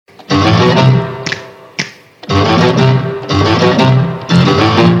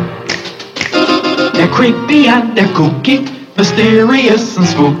creepy and they're kooky, mysterious and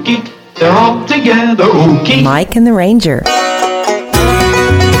spooky. They're all together ooky. Mike and the Ranger. Well,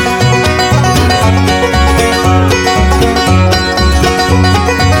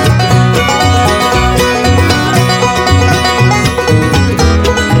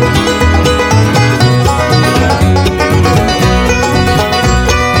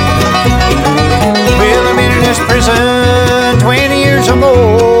 I've been in this prison 20 years or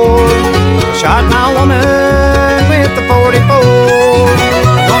more. Shot my woman with the 44.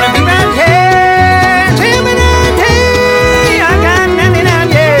 Gonna be right here till midnight day. I got 99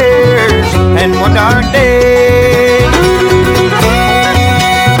 years and one dark day.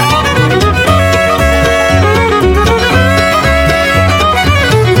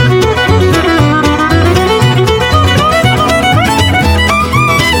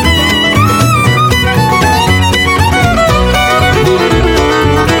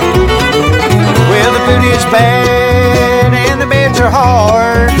 It's bad and the beds are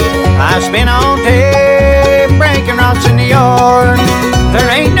hard. I spent all day breaking rocks in the yard. There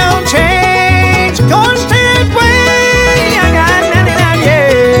ain't no change, goes that way. I got 99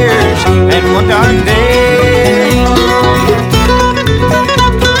 years and one dark day.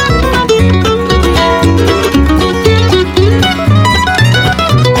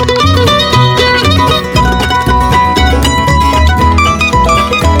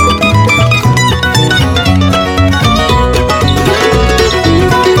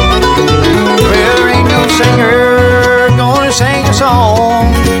 Sing a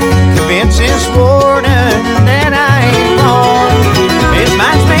song, convince this warden that I ain't wrong. His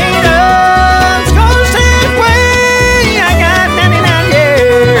mind's made up, goes that way. I got 99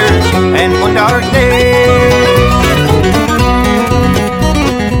 years and one dark day.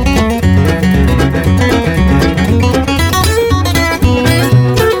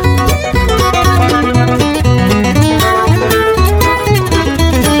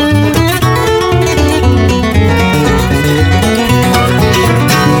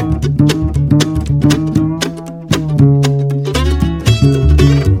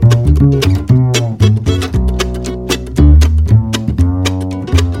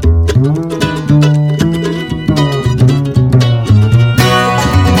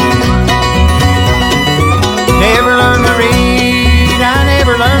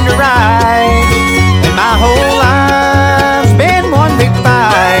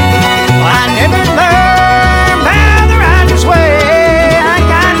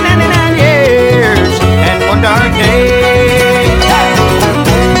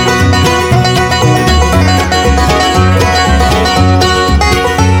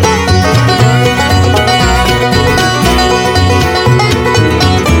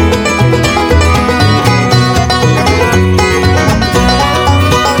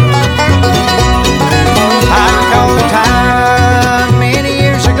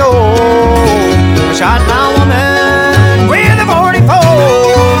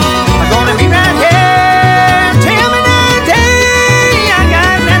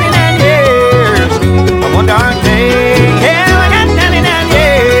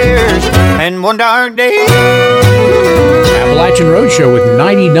 One dark day. Appalachian Roadshow with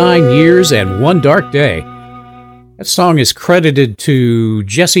 99 years and one dark day. That song is credited to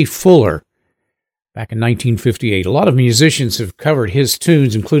Jesse Fuller back in 1958. A lot of musicians have covered his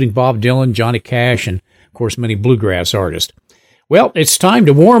tunes, including Bob Dylan, Johnny Cash, and, of course, many bluegrass artists. Well, it's time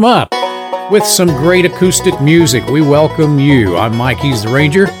to warm up with some great acoustic music. We welcome you. I'm Mike, he's the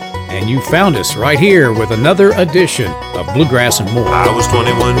Ranger, and you found us right here with another edition of Bluegrass and More. I was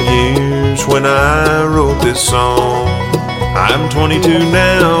 21 years when I wrote this song. I'm 22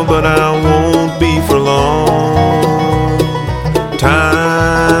 now, but I won't be for long.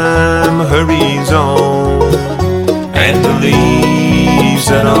 Time hurries on, and the leaves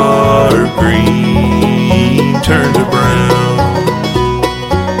that are green turn to brown.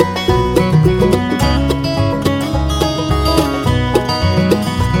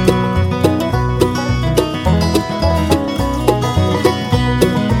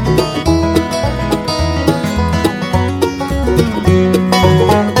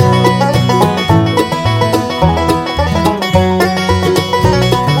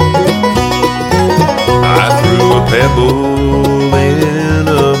 In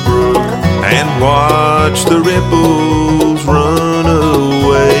a brook and watch the ripples run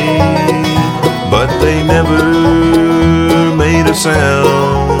away, but they never made a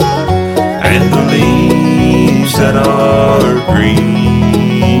sound, and the leaves that are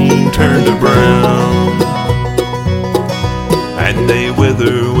green turn to brown, and they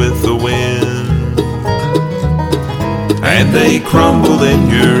wither with the wind, and they crumble in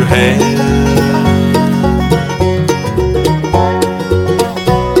your hand.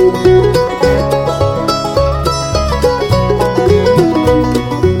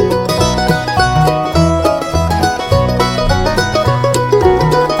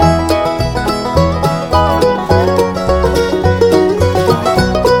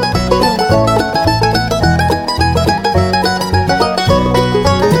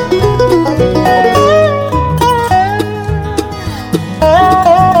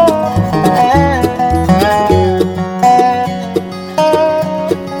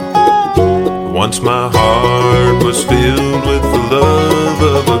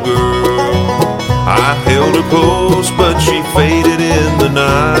 of a girl. I held her close, but she faded in the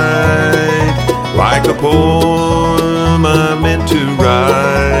night, like a poem I meant to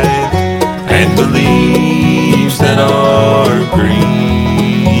write. And the leaves that are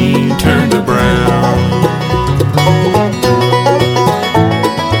green turn to brown.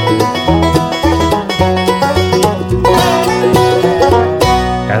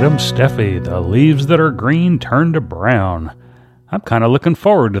 Adam Steffi, The Leaves That Are Green Turn to Brown. I'm kind of looking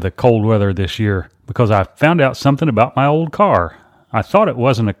forward to the cold weather this year because I found out something about my old car. I thought it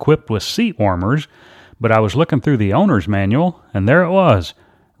wasn't equipped with seat warmers, but I was looking through the owner's manual, and there it was,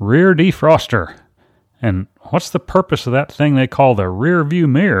 rear defroster. And what's the purpose of that thing they call the rear view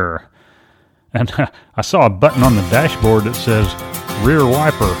mirror? And I saw a button on the dashboard that says rear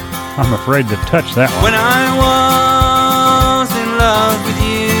wiper. I'm afraid to touch that one. When I was in love with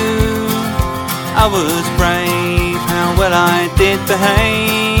you, I was brave, how well I did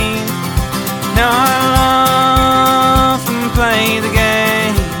behave. Now I laugh and play the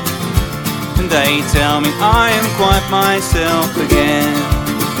game, and they tell me I am quite myself again.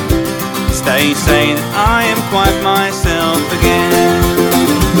 They say that I am quite myself again.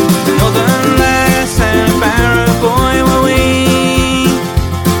 Northern lass and a barrow boy were we,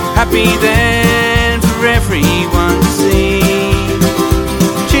 happy then for everyone to see.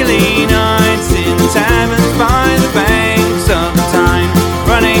 Chilly nights in taverns by the banks of the Tyne,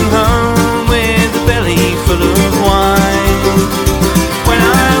 running home with a belly full of wine. When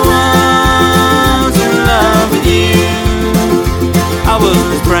I was in love with you, I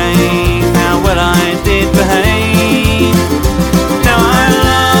was brave, how well I did behave. Now I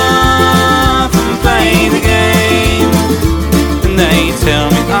laugh and play the game, and they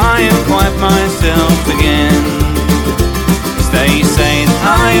tell me I am quite myself again. They say that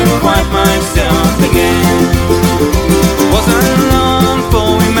I am quite myself again. Wasn't long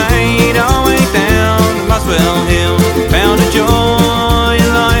before we made our way down Muswell Hill, found a joy in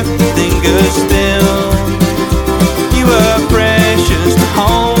life that lingers still. You were precious to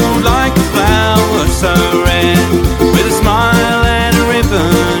hold, like a flower so red, with a smile and a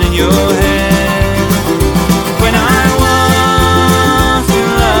ribbon in your hair. When I was in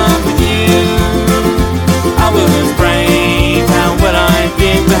love with you, I was brave, how well I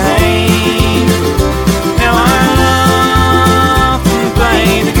did behave. Now I laugh and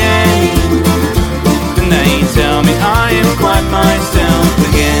play the game, and they tell me I am quite myself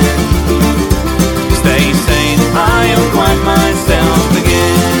again. 'Cause they say that I am quite myself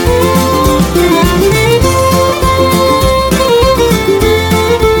again.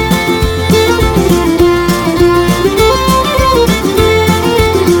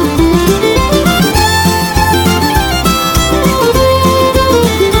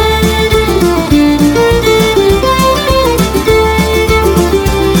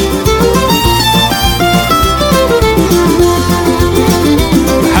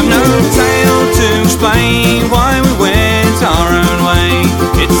 Explain why we went our own way.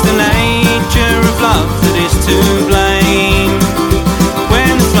 It's the nature of love that is to blame.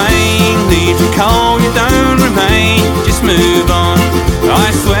 When the flame leaves you cold, you don't remain, just move on.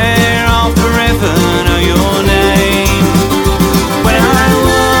 I swear I'll forever know your name. When I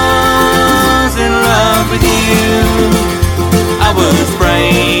was in love with you, I was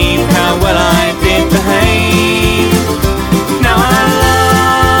brave, how well I did behave. Now I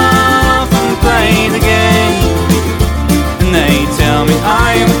play the game, and they tell me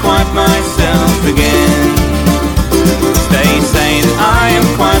I am quite myself again. They say that I am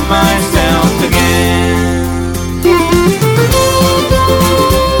quite myself again.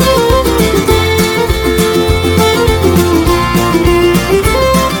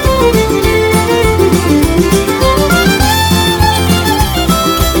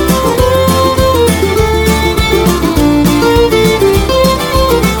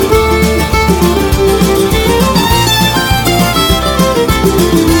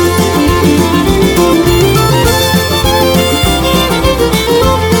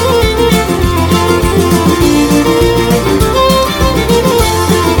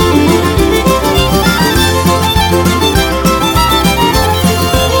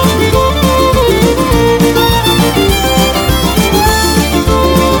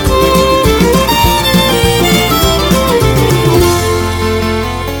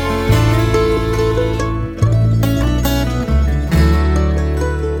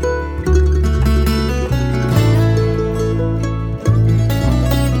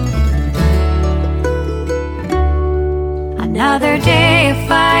 Another day of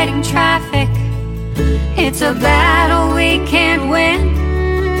fighting traffic. It's a battle we can't win.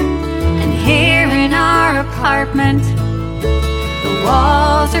 And here in our apartment, the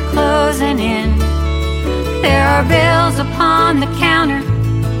walls are closing in. There are bills upon the counter,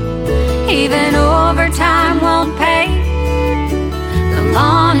 even overtime won't pay. The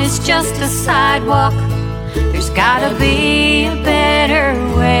lawn is just a sidewalk, there's gotta be a better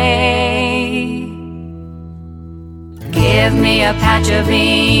way. Give me a patch of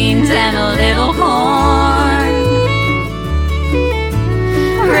beans and a little corn,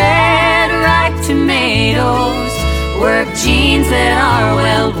 red ripe tomatoes, work jeans that are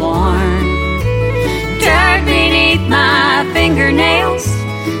well worn, dirt beneath my fingernails,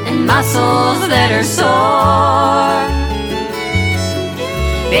 and muscles that are sore.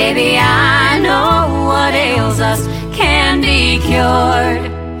 Baby, I know what ails us can be cured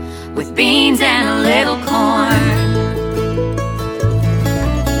with beans and a little corn.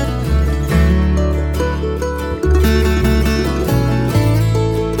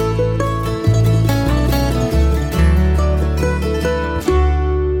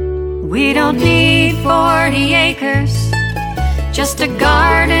 We don't need 40 acres, just a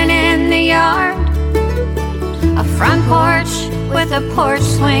garden in the yard, a front porch with a porch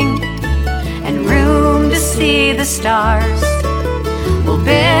swing, and room to see the stars. We'll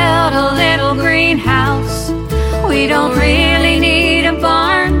build a little greenhouse, we don't really need a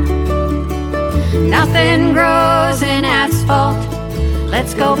barn. Nothing grows in asphalt,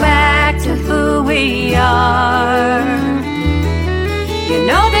 let's go back to who we are. You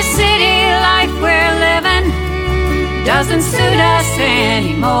know the city life we're living doesn't suit us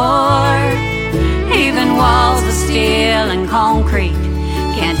anymore. Even walls of steel and concrete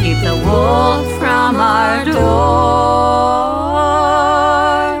can't keep the wolf from our door.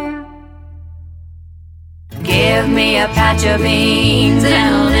 Give me a patch of beans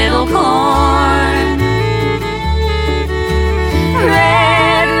and a little corn,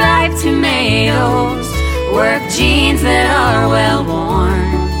 red ripe tomatoes, work jeans that are well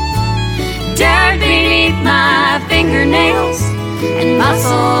worn, dirt beneath my fingernails, and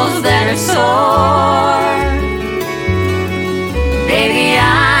muscles that are sore. Baby,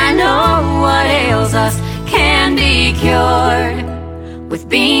 I know what ails us can be cured with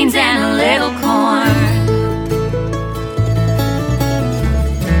beans and a little corn.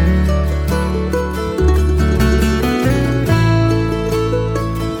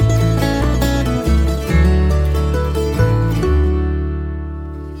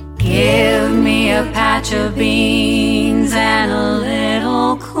 Give me a patch of beans and a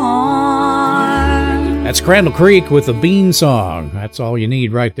little corn. That's Crandall Creek with the Bean Song. That's all you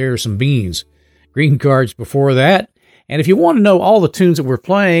need right there, some beans. Green cards before that. And if you want to know all the tunes that we're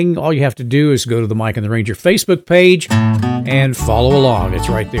playing, all you have to do is go to the Mike and the Ranger Facebook page and follow along. It's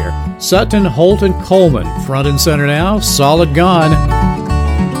right there. Sutton, Holt, and Coleman, front and center now. Solid Gone.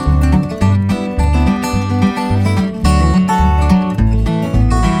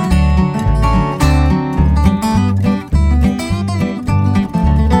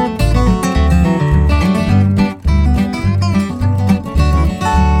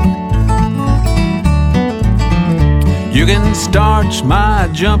 You can starch my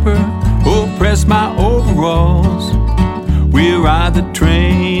jumper or press my overalls. We ride the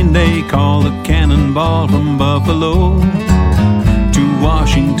train they call the Cannonball from Buffalo to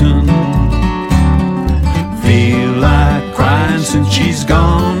Washington. Feel like crying since she's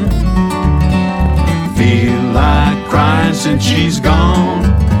gone. Feel like crying since she's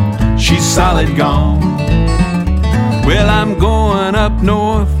gone. She's solid gone. Well, I'm going up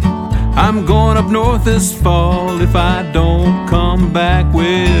north. I'm going up north this fall. If I don't come back,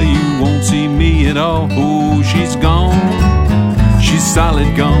 well, you won't see me at all. Oh, she's gone. She's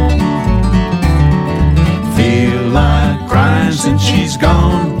solid gone. Feel like crying since she's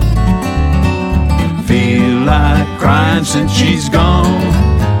gone. Feel like crying since she's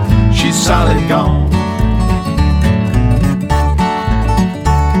gone. She's solid gone.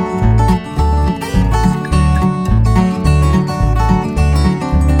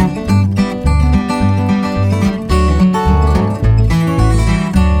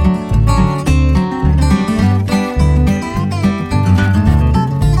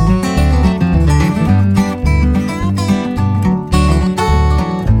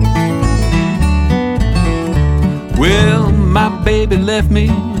 Well, my baby left me,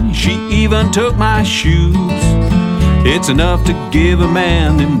 she even took my shoes. It's enough to give a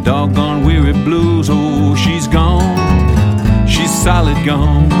man them doggone weary blues. Oh, she's gone, she's solid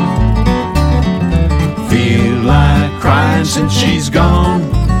gone. Feel like crying since she's gone.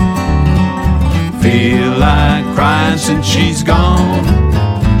 Feel like crying since she's gone.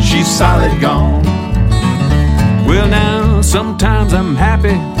 She's solid gone. Well, now, sometimes I'm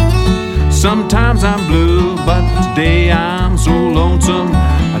happy, sometimes I'm blue, but today I'm so lonesome,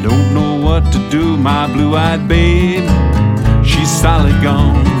 I don't know what to do. My blue-eyed babe, she's solid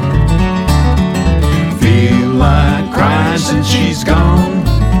gone. Feel like crying since she's gone.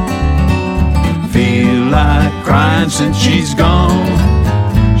 Feel like crying since she's gone.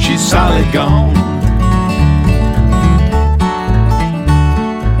 She's solid gone.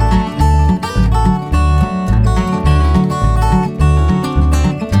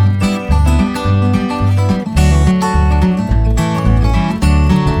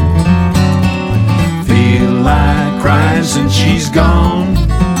 Since she's gone.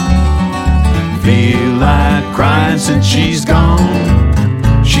 Feel like crying since she's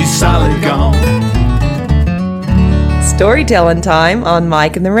gone. She's solid gone. Storytelling time on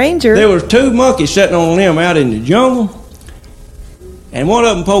Mike and the Ranger. There was two monkeys sitting on a limb out in the jungle, and one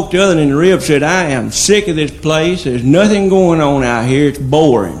of them poked the other in the rib, said, "I am sick of this place. There's nothing going on out here. It's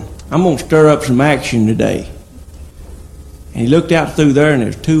boring. I'm going to stir up some action today." And he looked out through there, and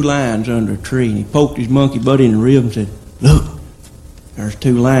there's two lions under a tree, and he poked his monkey buddy in the rib and said, "Look, there's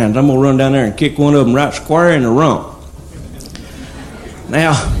two lions. I'm going to run down there and kick one of them right square in the rump."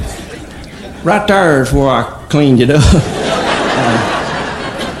 Now, right there is where I cleaned it up.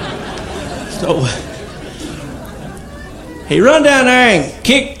 So he run down there and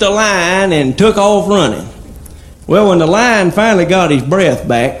kicked the lion and took off running. Well, when the lion finally got his breath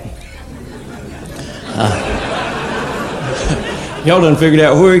back, y'all done figured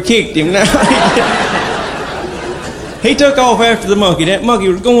out where he kicked him now. He took off after the monkey. That monkey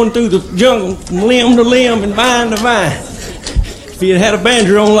was going through the jungle from limb to limb and vine to vine. If he had had a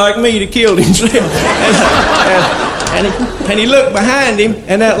banjo on like me, he'd have killed himself. And he looked behind him,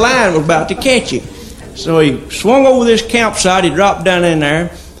 and that lion was about to catch him. So he swung over this campsite. He dropped down in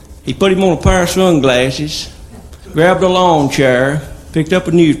there. He put him on a pair of sunglasses, grabbed a lawn chair, picked up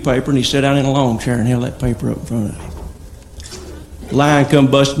a newspaper, and he sat down in a lawn chair and held that paper up in front of him. The lion come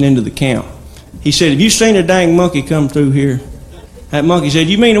busting into the camp. He said, "Have you seen a dang monkey come through here?" That monkey said,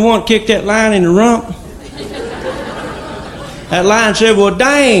 "You mean the one that kicked that lion in the rump?" That lion said, "Well,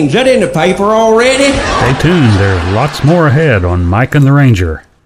 dang, is that in the paper already?" Stay tuned. There's lots more ahead on Mike and the Ranger.